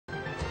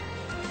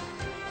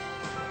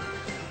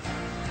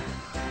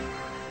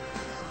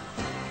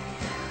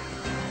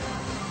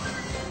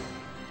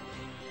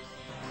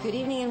Good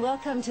evening and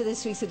welcome to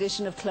this week's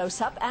edition of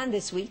Close Up. And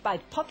this week, by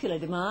popular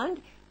demand,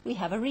 we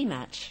have a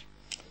rematch.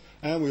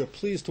 And we are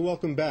pleased to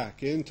welcome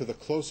back into the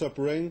Close Up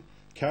ring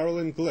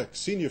Carolyn Glick,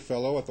 Senior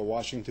Fellow at the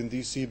Washington,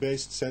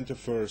 D.C.-based Center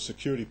for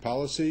Security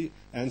Policy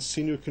and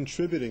Senior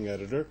Contributing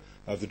Editor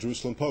of the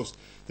Jerusalem Post.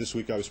 This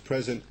week I was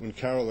present when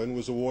Carolyn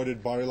was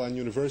awarded Bar-Ilan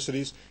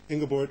University's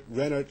Ingeborg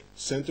Rennert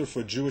Center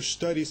for Jewish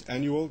Studies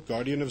Annual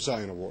Guardian of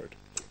Zion Award.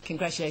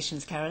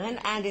 Congratulations, Carolyn.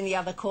 And in the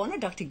other corner,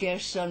 Dr.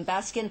 Gershon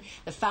Baskin,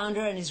 the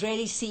founder and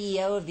Israeli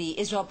CEO of the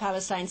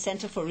Israel-Palestine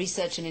Center for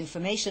Research and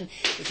Information,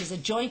 which is a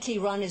jointly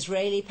run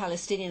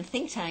Israeli-Palestinian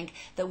think tank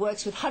that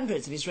works with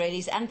hundreds of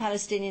Israelis and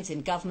Palestinians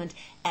in government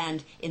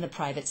and in the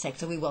private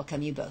sector. We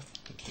welcome you both.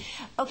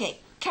 Okay,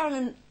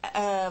 Carolyn,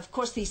 of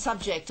course, the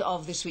subject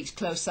of this week's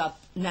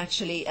Close-Up,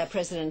 naturally,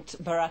 President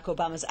Barack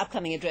Obama's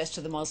upcoming address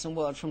to the Muslim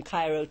world from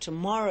Cairo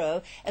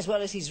tomorrow, as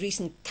well as his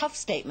recent tough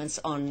statements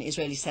on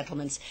Israeli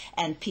settlements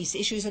and peace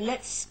issues. And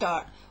let's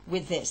start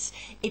with this.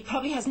 It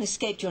probably hasn't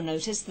escaped your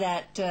notice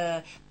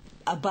that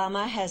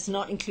Obama has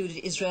not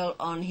included Israel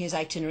on his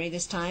itinerary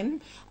this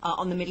time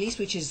on the Middle East,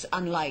 which is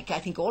unlike, I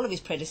think, all of his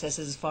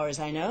predecessors as far as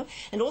I know,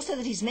 and also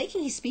that he's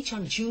making his speech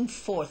on June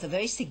 4th, a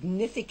very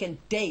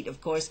significant date,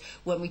 of course,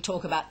 when we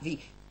talk about the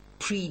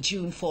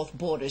pre-June 4th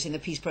borders in the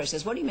peace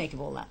process. What do you make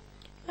of all that?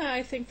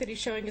 I think that he's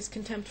showing his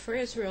contempt for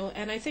Israel,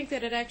 and I think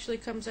that it actually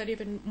comes out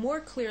even more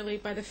clearly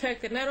by the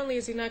fact that not only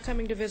is he not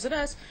coming to visit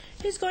us,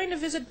 he's going to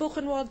visit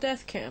Buchenwald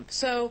death camp.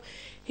 So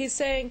he's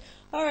saying,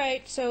 all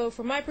right, so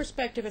from my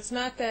perspective, it's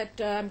not that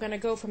I'm going to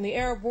go from the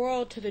Arab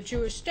world to the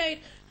Jewish state.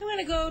 I'm going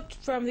to go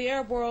from the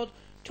Arab world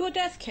to a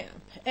death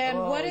camp. And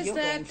what is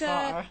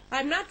that?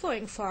 I'm not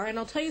going far, and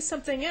I'll tell you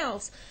something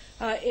else.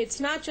 It's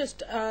not just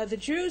the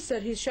Jews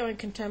that he's showing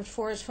contempt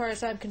for, as far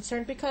as I'm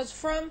concerned, because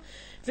from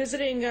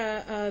visiting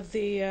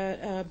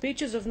the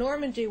beaches of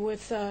Normandy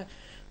with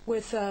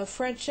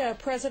French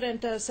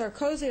President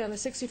Sarkozy on the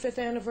 65th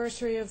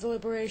anniversary of the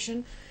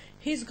liberation,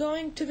 he's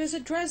going to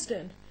visit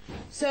Dresden.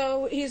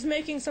 So he's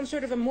making some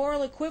sort of a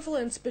moral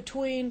equivalence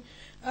between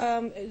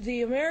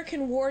the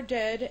American war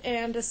dead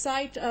and a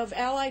site of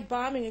Allied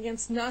bombing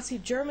against Nazi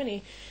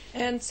Germany.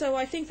 And so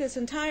I think this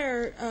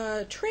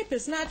entire trip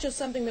is not just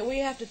something that we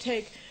have to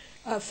take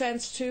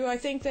offense to. I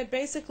think that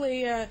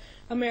basically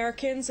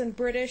Americans and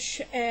British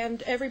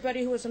and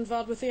everybody who was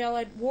involved with the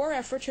Allied war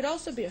effort should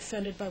also be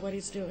offended by what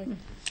he's doing.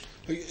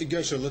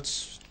 Gershon,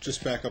 let's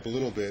just back up a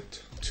little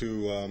bit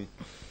to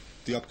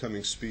the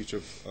upcoming speech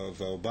of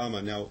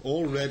Obama. Now,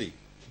 already,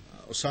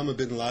 Osama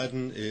bin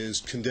Laden is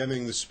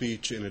condemning the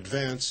speech in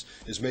advance,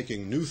 is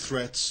making new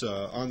threats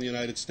on the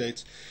United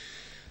States.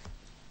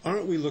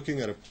 Aren't we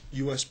looking at a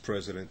U.S.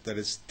 president that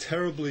is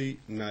terribly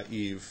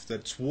naive,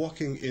 that's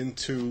walking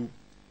into,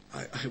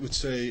 I would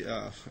say,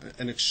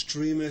 an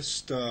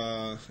extremist,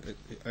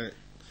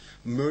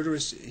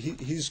 murderous,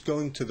 he's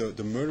going to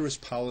the murderous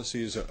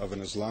policies of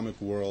an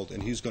Islamic world,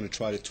 and he's going to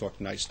try to talk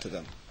nice to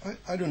them?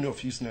 I don't know if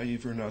he's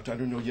naive or not. I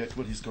don't know yet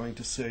what he's going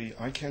to say.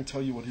 I can't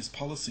tell you what his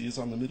policy is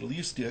on the Middle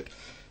East yet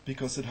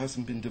because it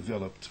hasn't been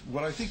developed.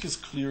 What I think is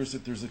clear is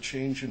that there's a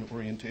change in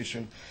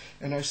orientation,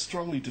 and I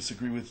strongly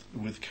disagree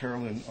with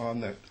Carolyn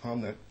on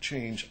that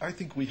change. I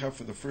think we have,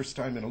 for the first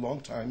time in a long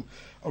time,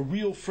 a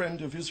real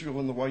friend of Israel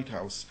in the White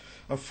House,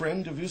 a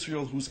friend of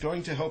Israel who's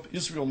going to help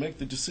Israel make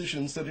the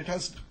decisions that it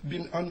has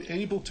been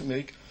unable to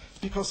make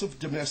because of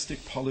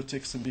domestic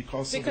politics and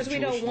because of the Jewish we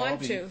don't want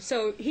lobby. to.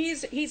 So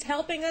he's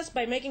helping us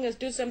by making us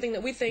do something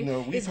that we think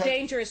is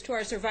dangerous to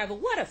our survival.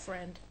 What a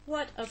friend.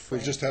 What a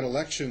friend. We've just had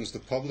elections. The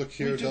public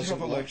here doesn't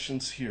have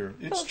elections here.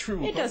 It's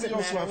true. It doesn't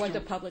matter what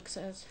the public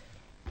says.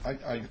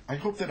 I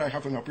hope that I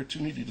have an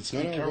opportunity to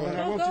speak, Carolyn.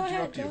 I won't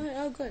interrupt you. Go ahead.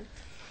 Oh, good.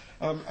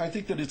 I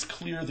think that it's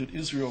clear that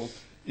Israel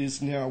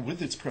is now,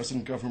 with its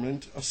present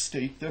government, a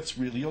state that's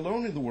really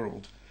alone in the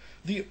world.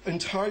 The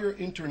entire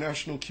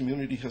international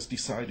community has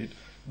decided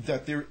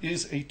that there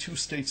is a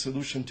two-state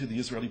solution to the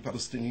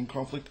Israeli-Palestinian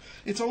conflict.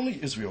 It's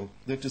only Israel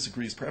that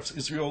disagrees. Perhaps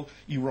Israel,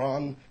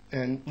 Iran,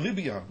 and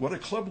Libya. What a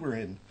club we're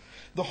in.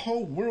 The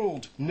whole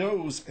world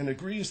knows and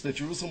agrees that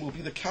Jerusalem will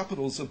be the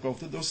capitals of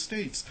both of those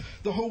states.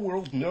 The whole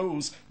world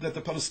knows that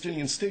the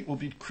Palestinian state will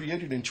be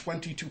created in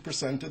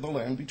 22% of the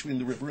land between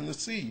the river and the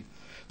sea.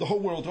 The whole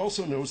world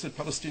also knows that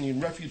Palestinian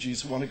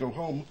refugees who want to go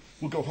home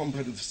will go home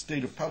to the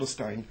state of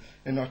Palestine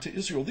and not to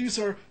Israel. These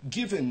are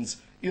givens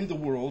in the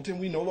world, and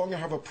we no longer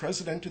have a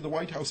president in the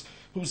White House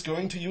who's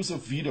going to use a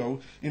veto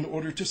in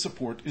order to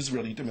support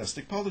Israeli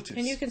domestic politics.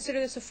 And you consider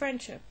this a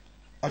friendship?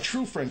 A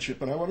true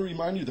friendship, and I want to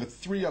remind you that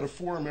 3 out of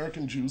 4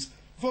 American Jews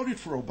voted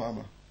for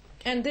Obama.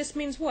 And this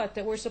means what?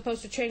 That we're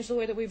supposed to change the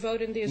way that we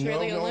vote in the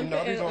Israeli elections?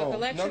 Not at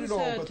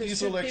all. But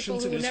these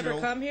elections people who in Israel,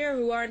 never come here,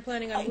 who aren't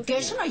planning on moving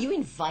Gershon, are you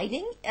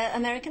inviting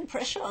American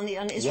pressure on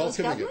Israel's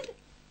government?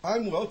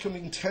 I'm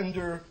welcoming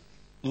tender,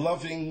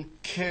 loving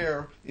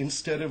care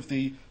instead of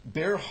the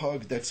bear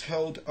hug that's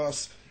held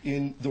us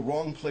in the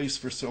wrong place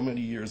for so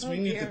many years. We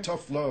need the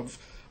tough love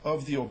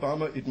of the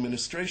Obama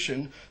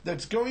administration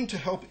that's going to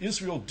help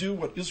Israel do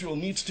what Israel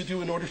needs to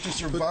do in order to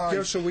survive.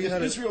 Gershon,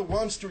 if Israel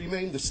wants to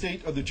remain the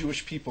state of the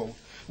Jewish people,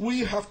 we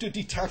have to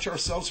detach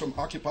ourselves from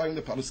occupying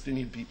the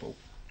Palestinian people.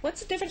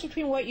 What's the difference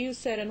between what you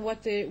said and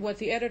what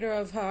the editor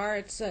of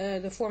Haaretz,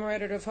 the former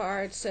editor of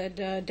Haaretz,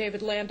 said,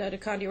 David Landa to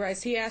Condi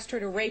Rice? He asked her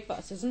to rape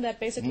us. Isn't that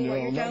basically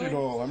what you're telling? No, not at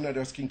all. I'm not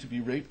asking to be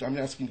raped. I'm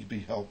asking to be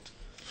helped.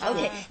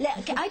 Okay,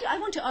 I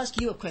want to ask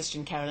you a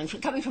question, Carolyn,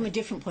 coming from a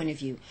different point of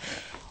view.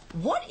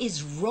 What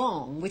is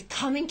wrong with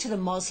coming to the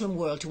Muslim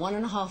world, to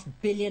 1.5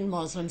 billion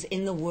Muslims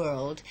in the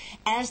world,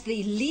 as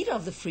the leader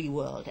of the free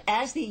world,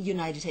 as the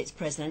United States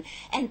president,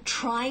 and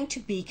trying to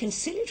be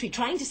conciliatory,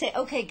 trying to say,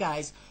 okay,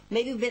 guys,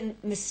 maybe there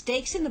have been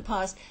mistakes in the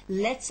past,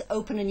 let's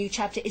open a new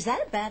chapter. Is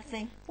that a bad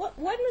thing?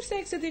 What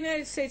mistakes did the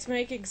United States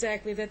make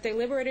exactly? That they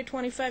liberated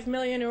 25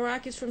 million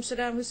Iraqis from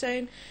Saddam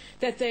Hussein?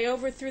 That they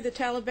overthrew the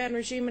Taliban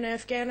regime in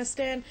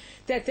Afghanistan?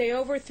 That they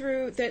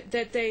overthrew, that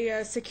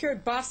they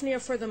secured Bosnia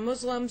for the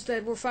Muslims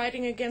that were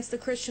fighting against the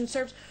Christian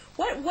Serbs?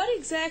 What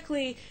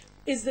exactly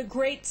is the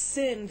great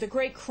sin, the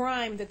great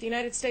crime that the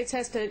United States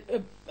has to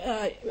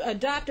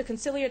adopt a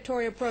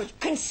conciliatory approach?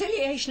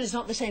 Conciliation is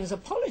not the same as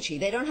apology.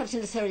 They don't have to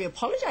necessarily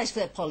apologize for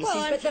their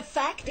policies, but the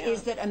fact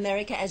is that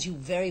America, as you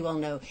very well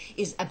know,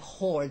 is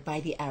abhorred by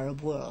the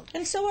Arab world.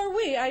 And so are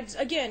we.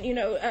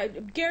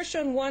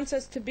 Gershon wants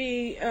us to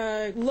be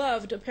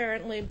loved,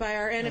 apparently, by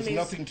our enemies. It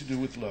has nothing to do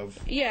with love.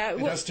 Yeah, it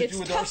has to do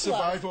with our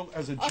survival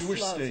as a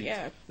Jewish state.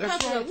 Yeah.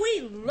 That's right.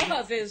 We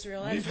love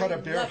Israel. We've had a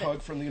bear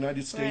hug from the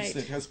United States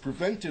that has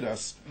prevented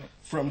us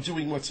from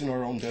doing what's in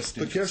our own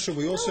destiny. But Gershon,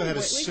 we also had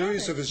a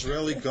series of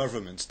Israeli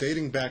governments,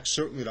 dating back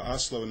certainly to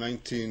Oslo in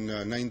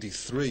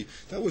 1993,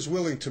 that was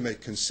willing to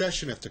make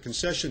concession after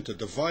concession to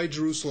divide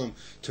Jerusalem,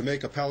 to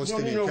make a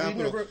Palestinian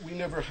capital. We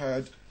never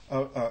had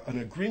an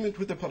agreement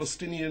with the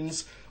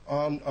Palestinians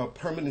on a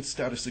permanent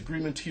status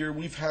agreement here.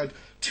 We've had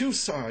two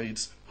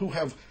sides who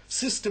have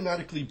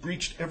systematically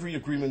breached every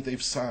agreement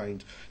they've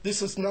signed. This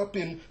has not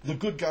been the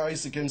good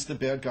guys against the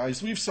bad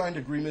guys. We've signed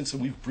agreements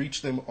and we've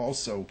breached them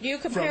also. You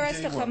compare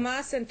us to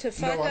Hamas and to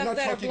Fatah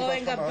that are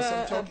blowing up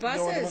buses?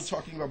 No, I'm not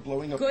talking about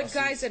blowing up buses. Good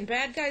guys and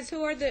bad guys.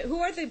 Who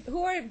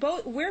are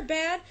both? We're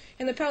bad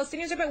and the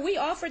Palestinians are bad. We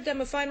offered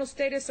them a final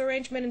status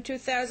arrangement in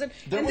 2000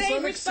 and they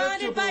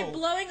responded by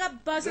blowing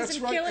up buses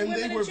and killing women and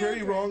children. And they were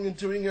very wrong in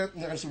doing it,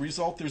 and as a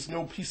result there's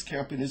no peace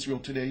camp in Israel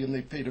today and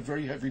they paid a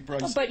very heavy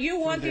price. But you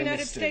want the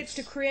United States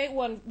to create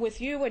one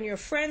with you and your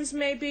friends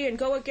maybe and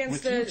go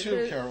against you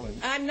too, Carolyn.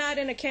 I'm not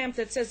in a camp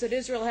that says that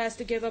Israel has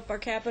to give up our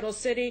capital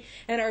city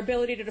and our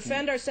ability to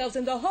defend ourselves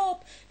in the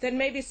hope that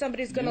maybe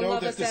somebody's going to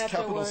love us afterwards. You know that this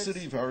capital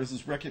city of ours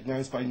is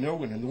recognized by no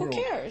one in the world.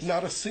 Who cares?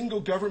 Not a single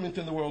government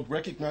in the world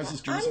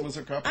recognizes Jerusalem as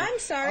a capital. I'm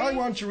sorry. I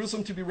want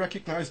Jerusalem to be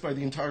recognized by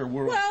the entire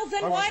world. Well,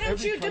 then why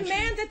don't you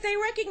demand that they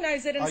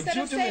recognize it instead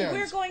of saying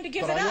we're going to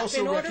give it up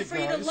in order for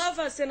you to love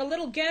us in a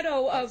little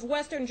ghetto of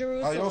Western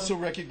Jerusalem? I also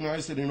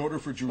recognize that in order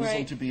for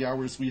Jerusalem to be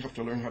ours, we have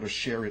to learn how to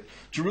share it.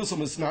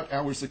 Jerusalem is not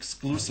ours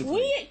exclusively.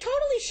 We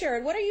totally share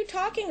it. What are you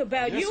talking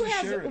about? Yes,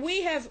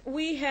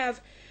 we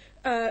have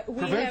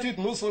prevented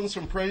Muslims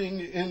from praying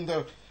in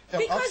the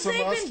because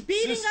they've been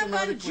beating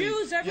up on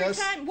Jews every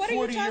time. What are you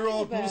talking about?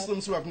 40-year-old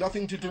Muslims who have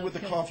nothing to do with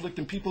the conflict,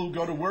 and people who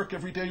go to work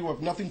every day who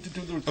have nothing to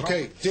do with the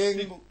conflict. Okay,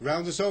 ding,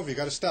 round is over. You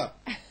got to stop.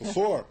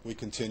 Before we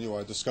continue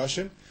our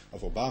discussion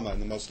of Obama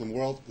and the Muslim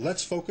world,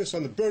 let's focus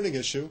on the burning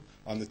issue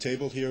on the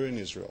table here in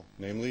Israel,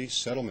 namely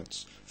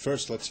settlements.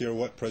 First, let's hear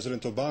what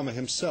President Obama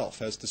himself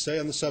has to say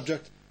on the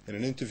subject in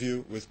an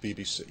interview with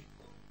BBC.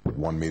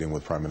 One meeting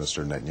with Prime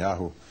Minister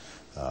Netanyahu,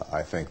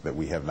 I think that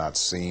we have not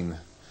seen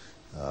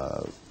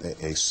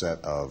a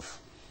set of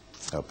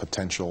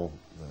potential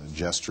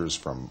gestures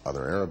from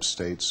other Arab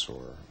states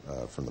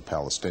or from the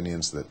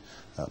Palestinians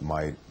that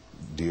might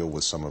deal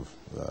with some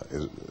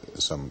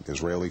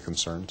Israeli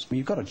concerns.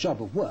 You've got a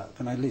job of work,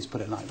 and I at least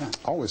put it like that.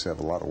 Always have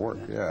a lot of work,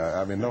 yeah.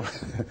 I mean,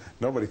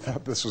 nobody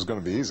thought this was going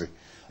to be easy.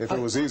 If it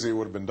was easy, it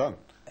would have been done.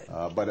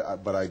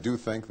 But I do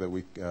think that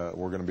we're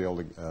going to be able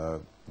to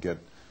get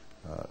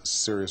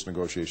serious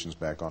negotiations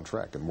back on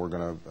track, and we're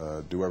going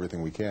to do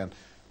everything we can,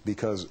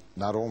 because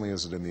not only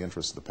is it in the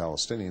interest of the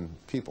Palestinian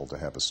people to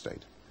have a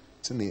state,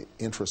 it's in the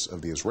interest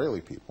of the Israeli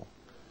people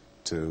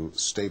to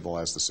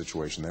stabilize the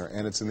situation there,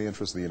 and it's in the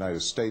interest of the United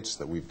States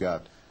that we've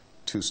got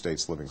two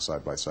states living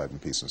side by side in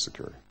peace and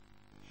security.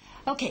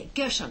 Okay,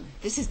 Gershon,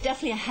 this is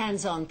definitely a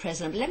hands-on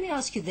president. But let me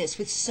ask you this,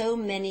 with so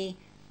many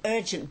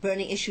urgent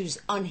burning issues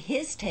on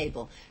his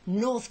table,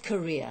 North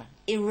Korea,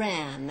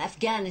 Iran,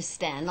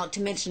 Afghanistan, not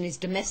to mention his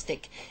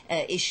domestic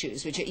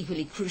issues, which are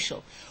equally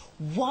crucial.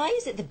 Why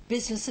is it the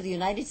business of the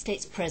United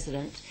States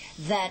president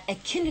that a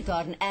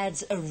kindergarten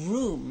adds a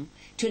room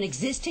to an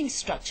existing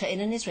structure in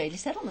an Israeli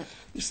settlement?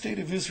 The State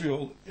of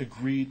Israel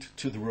agreed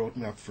to the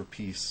roadmap for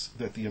peace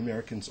that the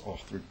Americans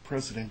authored.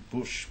 President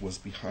Bush was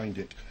behind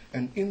it.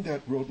 And in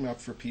that roadmap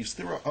for peace,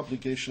 there are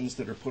obligations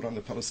that are put on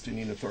the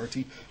Palestinian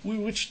Authority,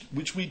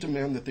 which we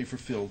demand that they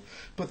fulfill.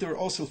 But there are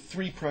also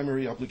three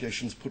primary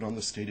obligations put on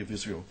the State of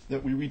Israel: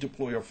 that we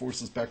redeploy our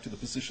forces back to the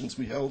positions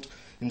we held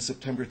in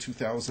September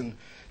 2000,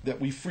 that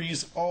we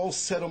freeze all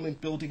settlement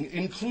building,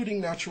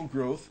 including natural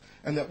growth,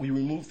 and that we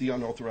remove the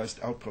unauthorized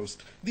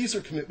outpost. These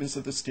are commitments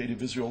that the State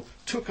of Israel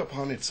took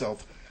upon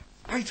itself.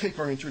 I take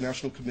our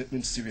international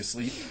commitments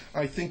seriously.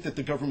 I think that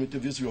the government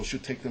of Israel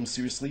should take them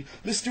seriously.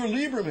 Mr.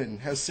 Lieberman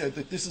has said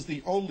that this is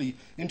the only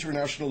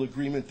international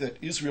agreement that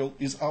Israel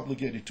is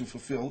obligated to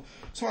fulfill.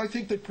 So I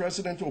think that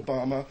President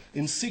Obama,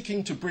 in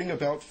seeking to bring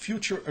about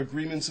future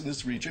agreements in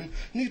this region,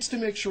 needs to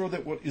make sure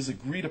that what is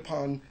agreed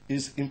upon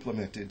is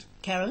implemented.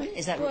 Carolyn,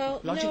 is that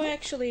logical? No,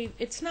 actually,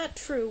 it's not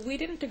true. We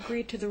didn't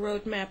agree to the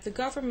roadmap. The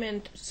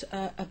government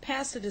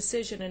passed a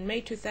decision in May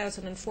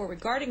 2004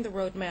 regarding the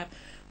roadmap,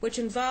 which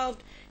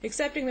involved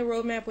accepting the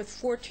roadmap with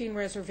 14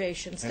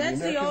 reservations. And that's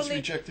the Americans only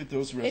rejected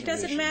those reservations. It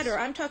doesn't matter.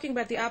 I'm talking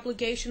about the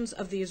obligations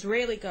of the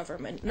Israeli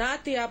government,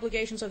 not the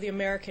obligations of the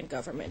American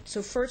government.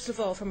 So first of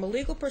all, from a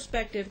legal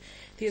perspective,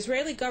 the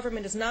Israeli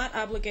government is not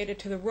obligated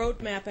to the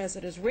roadmap as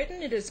it is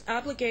written. It is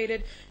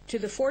obligated to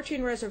the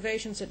 14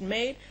 reservations it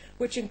made,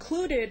 which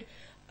included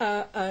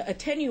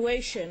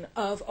attenuation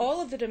of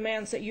all of the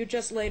demands that you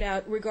just laid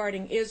out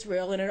regarding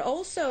Israel, and it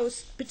also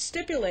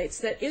stipulates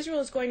that Israel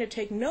is going to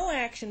take no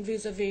action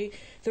vis-a-vis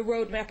the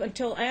roadmap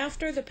until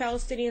after the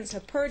Palestinians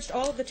have purged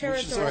all of the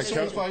terrorist organizations.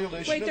 Which is a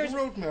organizations. violation of the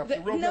roadmap. The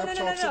roadmap No.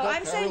 talks about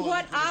I'm saying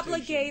what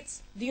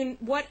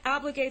parallel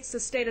obligates the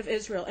State of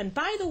Israel. And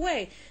by the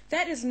way,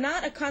 that is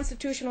not a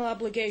constitutional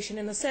obligation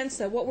in the sense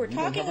that what we're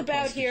talking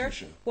about here,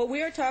 what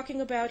we are talking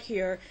about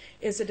here,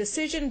 is a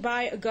decision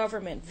by a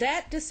government.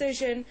 That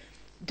decision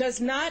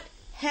does not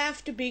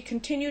have to be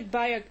continued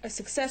by a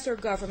successor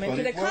government.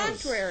 To the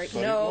contrary,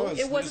 no,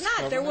 it was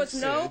not. There was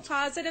no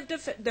positive.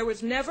 There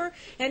was never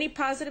any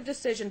positive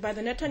decision by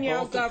the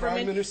Netanyahu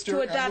government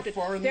to adopt it.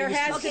 There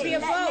has to be a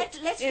vote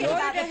in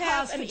order to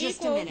have an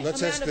equal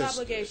amount of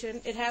obligation.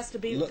 It has to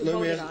be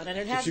voted on, and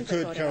it hasn't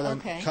been voted on. If you could,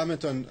 Caroline,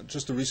 comment on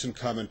just a recent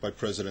comment by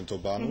President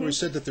Obama, where he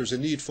said that there's a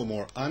need for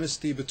more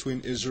honesty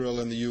between Israel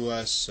and the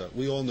U.S.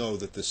 We all know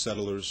that the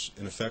settlers,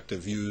 in effect,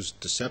 have used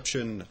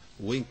deception, a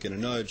wink and a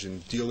nudge in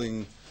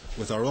dealing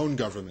with our own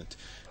government.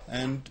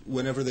 And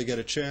whenever they get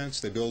a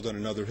chance, they build on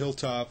another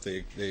hilltop,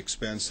 they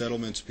expand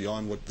settlements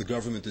beyond what the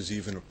government has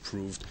even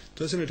approved.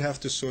 Doesn't it have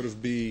to sort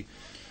of be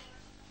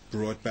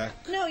brought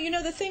back? No,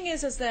 the thing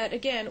is that,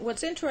 again,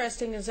 what's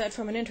interesting is that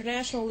from an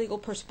international legal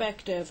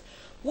perspective,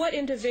 what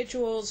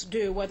individuals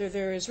do, whether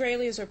they're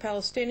Israelis or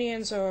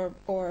Palestinians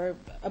or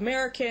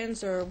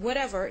Americans or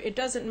whatever, it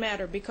doesn't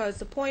matter, because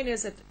the point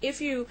is that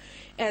if you,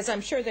 as I'm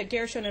sure that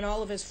Gershon and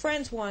all of his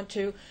friends want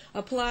to,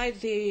 apply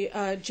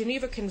the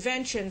Geneva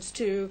Conventions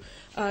to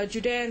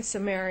Judea and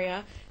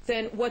Samaria,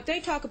 then what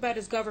they talk about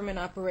is government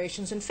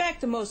operations. In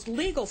fact, the most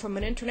legal from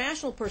an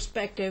international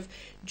perspective,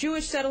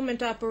 Jewish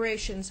settlement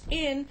operations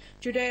in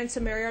Judea and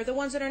Samaria are the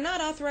ones that are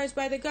not authorized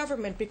by the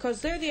government,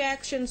 because they're the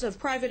actions of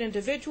private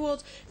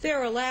individuals.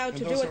 They're allowed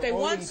to do what they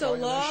want so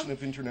long.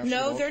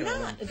 No, they're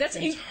not. That's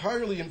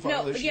entirely in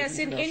violation. No, yes,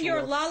 in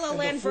your La La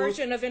Land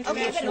version of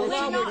international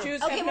law, where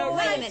Jews have no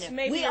rights.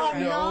 We are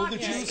not the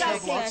Jews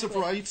have lots of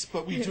rights,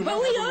 but we do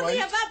not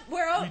have the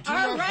right.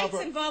 Our rights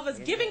involve us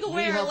giving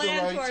away our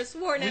land for our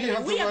sworn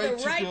enemy. We have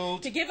the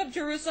right to give up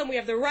Jerusalem. We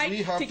have the right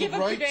to give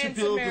up Judea and Samaria. We have the right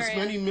to build as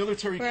many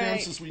military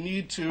camps as we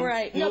need to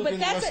build in the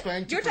West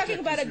Bank. You're talking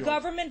about a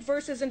government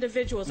versus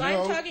individuals.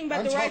 I'm talking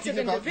about the rights of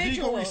individuals.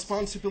 Legal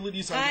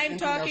responsibilities under I'm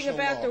talking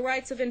about the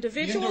rights of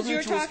individuals.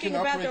 You're talking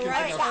about the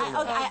rights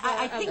of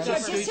I think your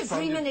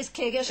disagreement is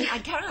clear, Gershon.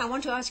 Karen, I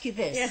want to ask you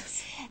this.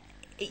 Yes.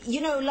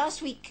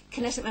 Last week,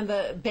 Knesset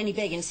member Benny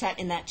Begin sat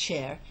in that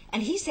chair,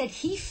 and he said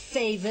he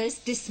favors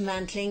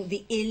dismantling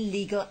the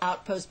illegal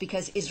outposts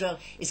because Israel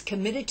is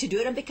committed to do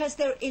it and because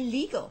they're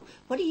illegal.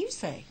 What do you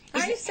say?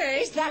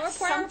 Is that more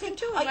something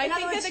to it? I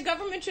think that the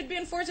government should be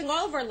enforcing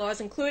all of our laws,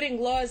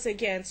 including laws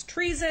against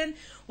treason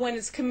when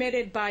it's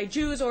committed by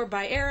Jews or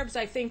by Arabs.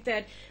 I think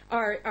that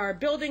our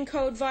building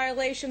code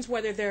violations,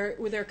 whether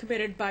they're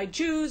committed by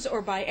Jews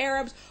or by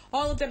Arabs,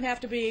 all of them have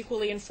to be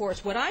equally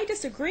enforced. What I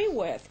disagree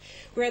with,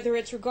 whether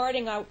it's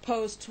regarding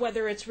outposts,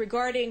 whether it's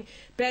regarding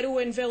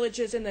Bedouin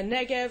villages in the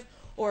Negev,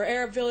 or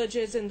Arab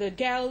villages in the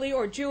Galilee,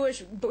 or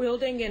Jewish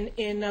building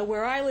in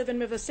where I live in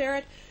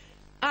Mevaseret,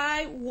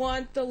 I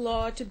want the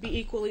law to be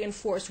equally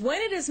enforced.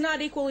 When it is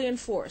not equally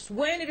enforced,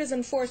 when it is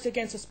enforced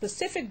against a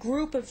specific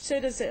group of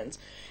citizens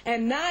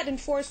and not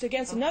enforced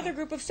against another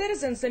group of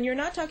citizens, then you're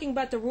not talking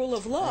about the rule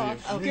of law.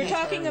 You're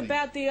talking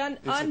about the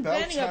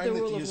unbending of the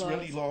rule of law. It's about time that the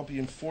Israeli law be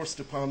enforced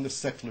upon the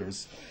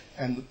settlers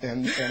and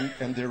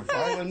their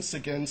violence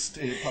against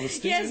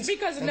Palestinians, yes,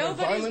 because and their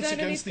violence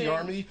against anything. the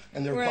army,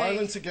 and their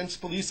violence against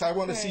police. I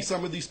want to see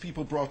some of these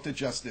people brought to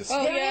justice.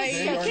 Oh, yeah,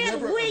 you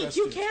can't wait.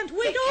 You can't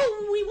wait.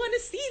 Oh, we want to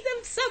see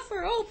them suffer.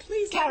 suffer. Oh,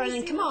 please. let me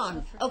Carolyn, see come them on.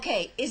 suffer.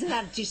 Okay, isn't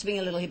that just being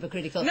a little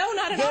hypocritical? No,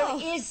 not at all.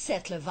 There is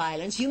settler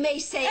violence. You may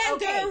say, And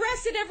okay. they're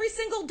arrested every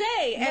single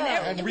day. No.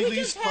 And we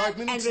released just had- 5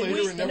 minutes and later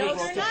released- and never No,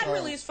 brought they're to not trial.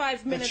 released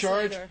 5 minutes the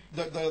charge,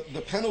 later.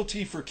 The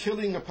penalty for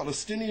killing a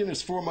Palestinian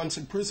is 4 months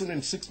in prison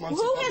and 6 months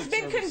Who in public has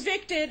been service.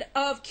 convicted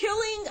of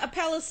killing a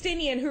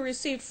Palestinian who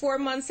received 4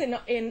 months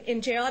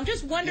in jail? I'm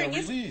just wondering.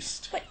 They're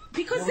released. But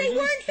because They're they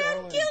released, weren't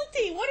found Carolyn.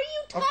 guilty. What are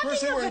you talking Of about?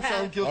 course they weren't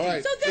found guilty. All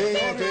right. So then they're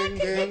Ding, not ding,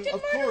 convicted ding.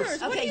 Of course.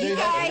 murderers. What Okay, are you you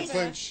talking about?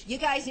 guys, you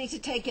guys need to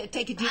take a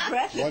deep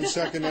breath. 1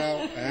 second now,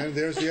 and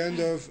there's the end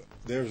of,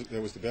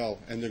 there was the bell,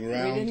 ending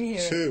round didn't hear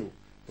it. 2.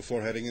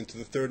 Before heading into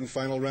the third and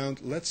final round,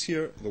 let's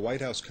hear the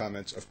White House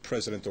comments of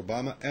President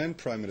Obama and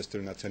Prime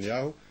Minister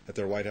Netanyahu at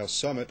their White House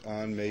summit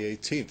on May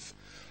 18th.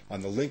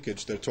 On the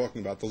linkage, they're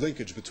talking about the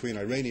linkage between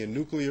Iranian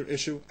nuclear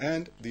issue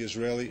and the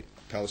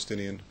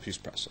Israeli-Palestinian peace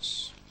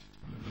process.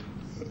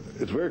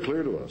 It's very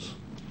clear to us.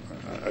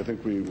 I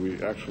think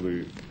we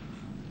actually,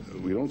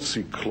 we don't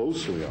see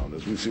closely on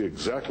this. We see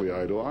exactly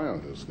eye to eye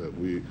on this, that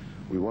we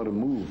want to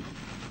move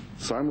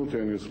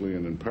simultaneously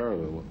and in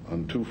parallel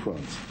on 2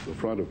 fronts, the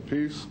front of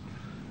peace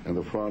and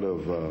the front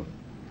of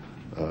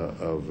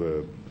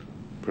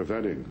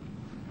preventing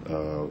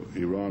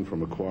Iran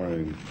from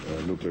acquiring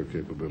nuclear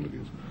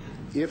capabilities.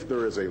 If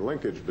there is a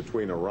linkage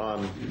between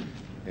Iran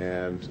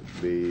and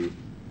the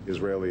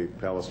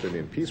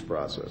Israeli-Palestinian peace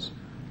process,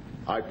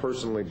 I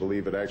personally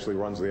believe it actually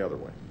runs the other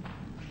way.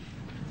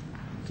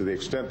 To the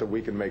extent that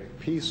we can make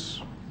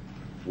peace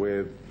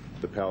with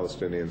the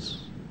Palestinians,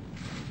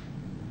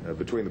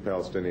 between the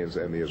Palestinians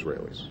and the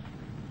Israelis,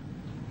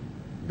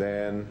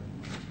 then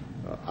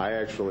I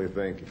actually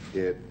think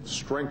it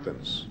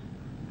strengthens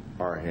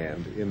our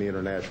hand in the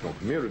international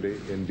community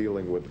in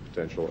dealing with the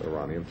potential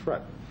Iranian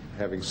threat.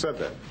 Having said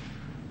that,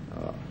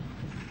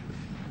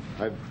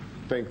 I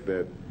think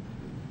that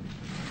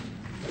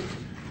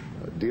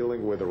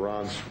dealing with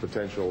Iran's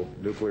potential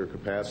nuclear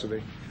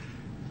capacity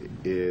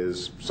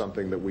is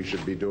something that we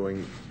should be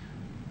doing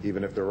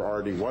even if there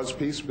already was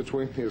peace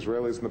between the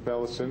Israelis and the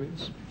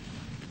Palestinians.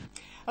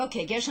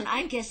 Okay, Gershon,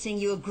 I'm guessing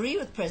you agree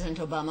with President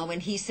Obama when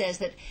he says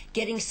that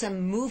getting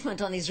some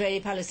movement on the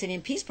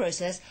Israeli-Palestinian peace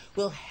process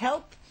will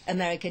help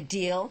America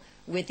deal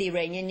with the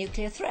Iranian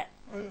nuclear threat.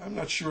 I'm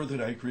not sure that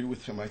I agree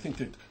with him. I think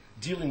that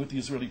dealing with the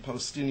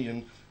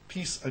Israeli-Palestinian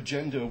peace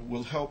agenda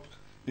will help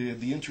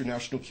the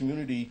international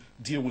community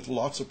deal with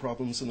lots of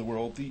problems in the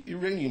world. The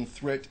Iranian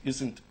threat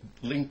isn't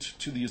linked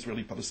to the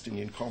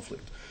Israeli-Palestinian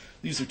conflict.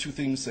 These are 2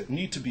 things that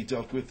need to be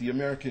dealt with. The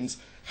Americans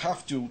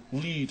have to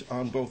lead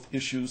on both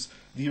issues.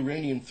 The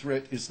Iranian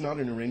threat is not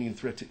an Iranian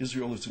threat to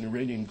Israel, it's an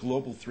Iranian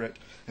global threat,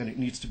 and it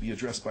needs to be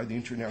addressed by the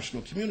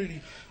international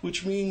community,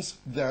 which means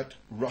that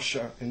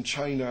Russia and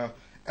China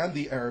and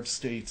the Arab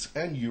states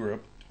and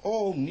Europe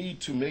all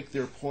need to make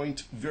their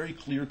point very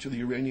clear to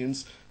the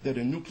Iranians that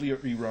a nuclear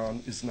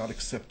Iran is not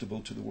acceptable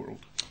to the world.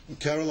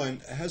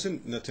 Caroline,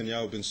 hasn't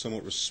Netanyahu been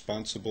somewhat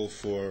responsible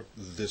for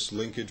this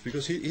linkage?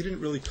 Because he didn't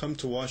really come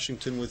to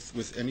Washington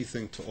with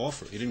anything to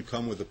offer. He didn't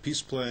come with a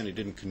peace plan. He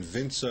didn't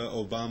convince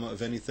Obama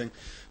of anything.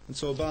 And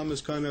so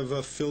Obama's kind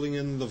of filling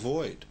in the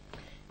void.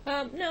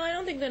 No, I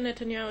don't think that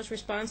Netanyahu is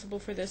responsible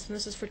for this, and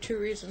this is for 2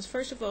 reasons.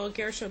 First of all,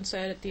 Gershon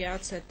said at the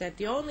outset that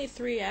the only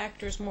 3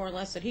 actors, more or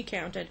less, that he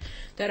counted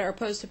that are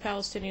opposed to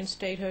Palestinian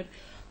statehood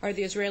are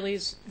the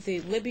Israelis, the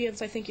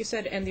Libyans, I think you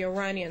said, and the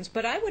Iranians.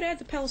 But I would add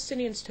the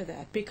Palestinians to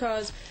that,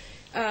 because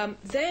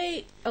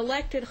they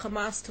elected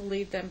Hamas to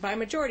lead them by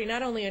majority,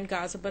 not only in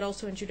Gaza, but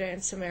also in Judea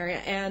and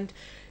Samaria. And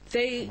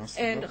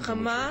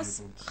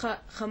Hamas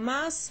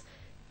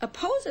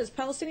opposes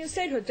Palestinian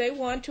statehood. They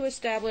want to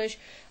establish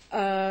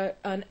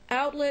an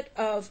outlet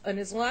of an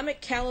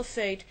Islamic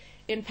caliphate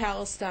in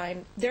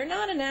Palestine. They're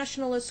not a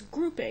nationalist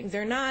grouping.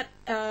 They're not.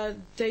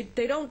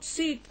 They don't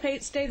see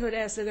statehood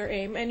as their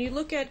aim. And you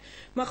look at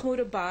Mahmoud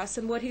Abbas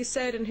and what he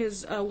said in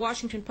his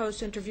Washington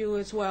Post interview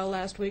as well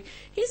last week.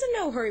 He's in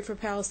no hurry for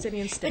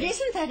Palestinian state. But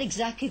isn't that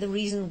exactly the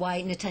reason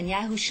why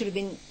Netanyahu should have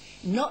been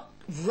not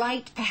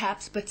right,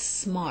 perhaps, but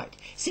smart?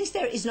 Since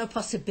there is no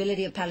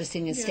possibility of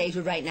Palestinian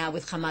statehood right now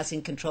with Hamas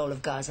in control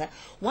of Gaza,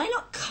 why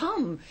not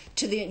come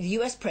to the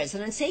U.S.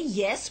 president and say,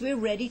 yes, we're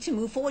ready to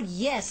move forward,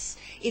 yes,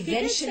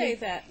 eventually... He did say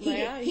that,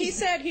 Leah. He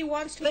said he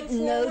wants to move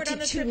forward on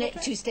a triple But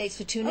no to 2 states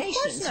for 2 nations.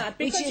 Of course not,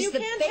 because which is you the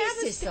can't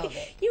basis have of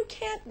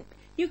it.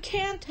 You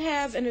can't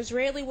have an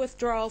Israeli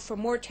withdrawal for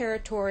more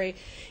territory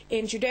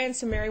in Judea and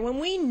Samaria when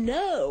we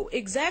know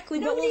exactly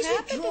what will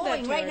happen to that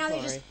territory. Right now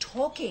they're just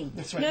talking.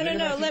 That's right.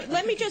 No.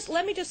 Let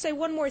me just say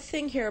one more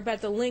thing here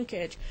about the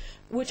linkage,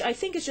 which I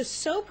think is just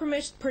so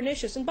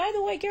pernicious. And by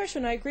the way,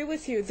 Gershon, I agree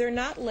with you. They're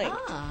not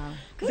linked.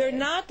 They're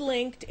not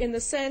linked in the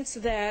sense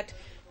that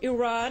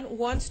Iran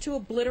wants to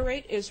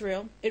obliterate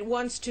Israel. It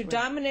wants to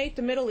dominate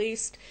the Middle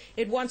East.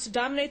 It wants to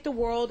dominate the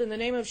world in the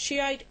name of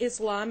Shiite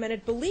Islam, and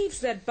it believes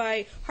that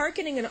by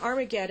hearkening in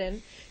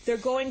Armageddon, they're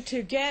going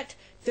to get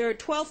their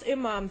 12th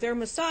Imam, their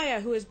Messiah,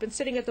 who has been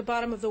sitting at the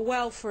bottom of the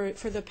well for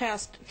the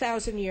past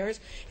 1,000 years,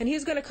 and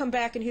he's going to come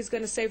back and he's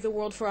going to save the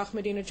world for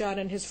Ahmadinejad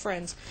and his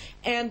friends.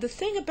 And the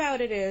thing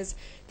about it is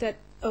that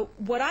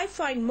what I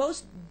find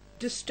most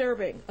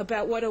disturbing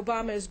about what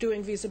Obama is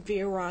doing vis-a-vis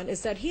Iran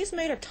is that he's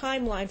made a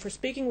timeline for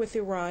speaking with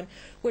Iran,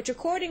 which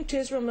according to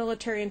Israel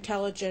military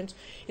intelligence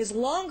is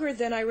longer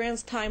than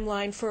Iran's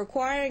timeline for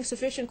acquiring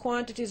sufficient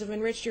quantities of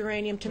enriched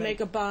uranium to make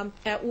a bomb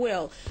at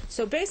will.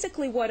 So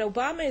basically what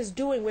Obama is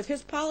doing with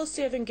his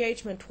policy of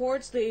engagement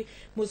towards the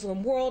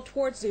Muslim world,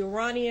 towards the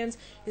Iranians,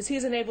 is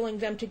he's enabling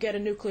them to get a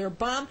nuclear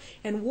bomb.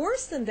 And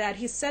worse than that,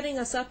 he's setting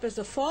us up as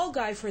a fall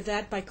guy for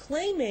that by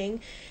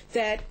claiming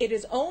that it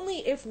is only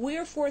if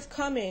we're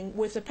forthcoming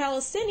with the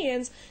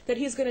Palestinians that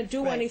he's going to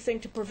do anything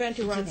to prevent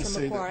Iran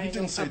from acquiring He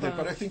didn't say that,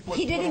 but I think what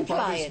he did what imply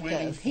Obama is it,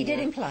 waiting though. for... He did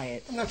imply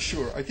it. I'm not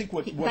sure. I think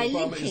what By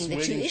Obama linking is the two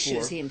waiting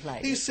issues, for... he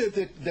implied He it. said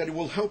that it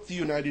will help the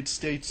United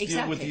States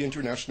deal with the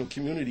international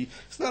community.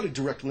 It's not a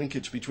direct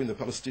linkage between the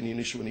Palestinian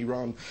issue and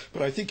Iran,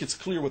 but I think it's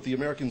clear what the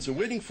Americans are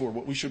waiting for.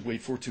 What we should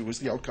wait for, too, is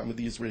the outcome of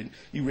the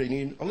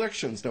Iranian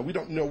elections. Now, we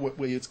don't know what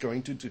way it's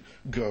going to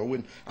go,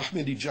 and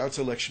Ahmadinejad's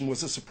election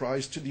was a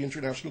surprise to the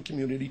international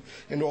community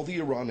and all the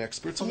Iran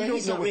experts. Although And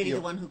he's not really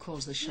the one who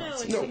calls the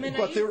shots. No, No,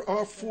 but there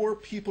are 4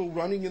 people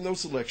running in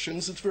those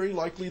elections. It's very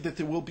likely that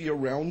there will be a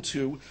round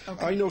 2.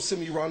 Okay. I know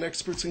some Iran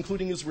experts,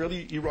 including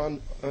Israeli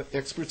Iran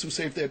experts, who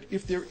say that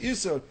if there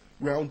is a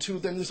round 2,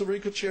 then there's a very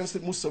good chance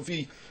that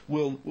Mousavi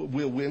will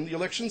win the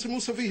elections. And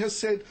Mousavi has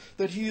said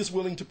that he is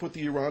willing to put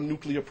the Iran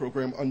nuclear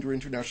program under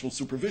international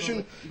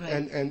supervision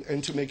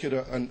and to make it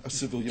a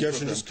civilian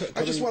Gershon, program.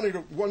 I just wanted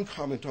one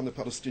comment on the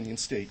Palestinian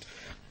state.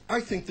 I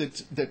think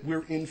that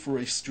we're in for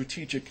a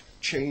strategic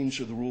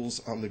change of the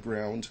rules on the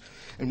ground.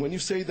 And when you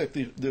say that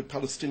the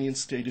Palestinian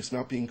state is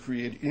not being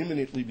created,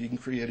 imminently being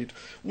created,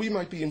 we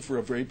might be in for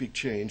a very big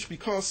change,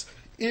 because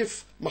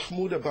if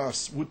Mahmoud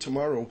Abbas would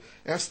tomorrow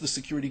ask the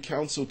Security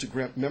Council to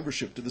grant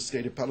membership to the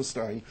State of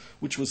Palestine,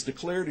 which was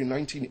declared in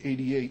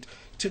 1988,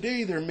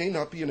 today there may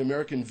not be an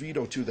American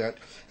veto to that.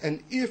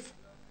 And if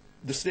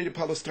the State of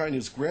Palestine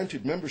is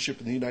granted membership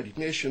in the United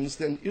Nations,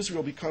 then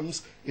Israel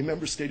becomes a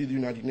member state of the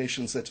United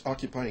Nations that's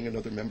occupying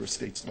another member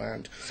state's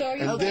land. So are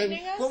you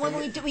threatening us?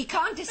 Well, we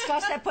can't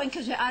discuss that point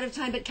because we're out of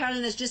time, but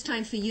Carolyn, there's just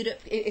time for you to,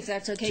 if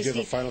that's okay, To give a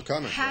Steve. final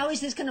comment. How is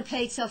this going to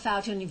play itself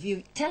out in your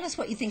view? Tell us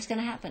what you think is going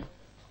to happen.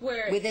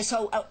 With this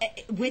whole,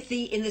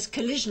 in this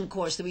collision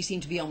course that we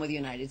seem to be on with the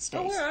United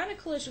States. Oh, we're on a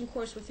collision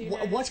course with the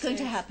United States. What's going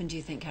to happen, do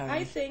you think, Caroline?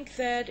 I think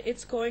that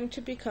it's going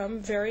to become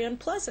very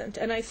unpleasant.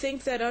 And I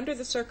think that under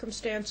the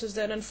circumstances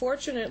that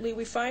unfortunately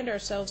we find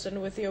ourselves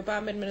in with the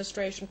Obama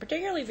administration,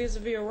 particularly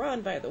vis-a-vis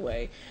Iran, by the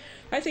way,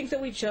 I think that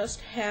we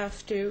just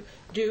have to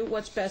do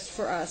what's best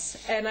for us.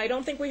 And I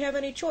don't think we have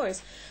any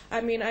choice.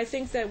 I mean, I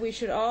think that we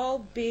should all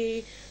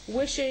be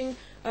wishing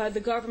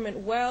the government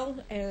well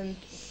and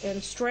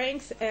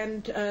strength,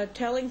 and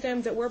telling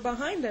them that we're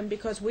behind them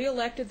because we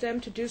elected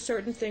them to do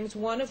certain things,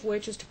 one of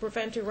which is to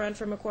prevent Iran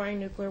from acquiring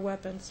nuclear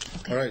weapons.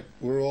 All right,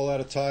 we're all out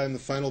of time. The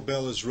final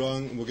bell is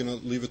rung, and we're going to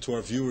leave it to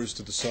our viewers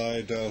to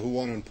decide who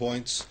won on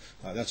points.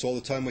 That's all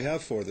the time we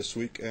have for this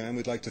week, and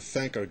we'd like to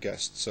thank our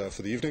guests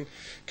for the evening,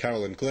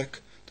 Carolyn Glick,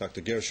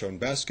 Dr. Gershon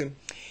Baskin.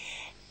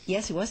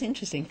 Yes, it was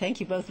interesting. Thank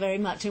you both very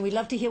much. And we'd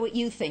love to hear what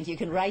you think. You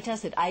can write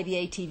us at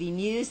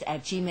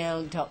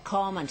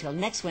ibatvnews@gmail.com. Until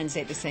next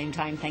Wednesday at the same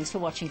time, thanks for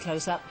watching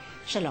Close Up.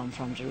 Shalom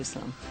from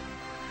Jerusalem.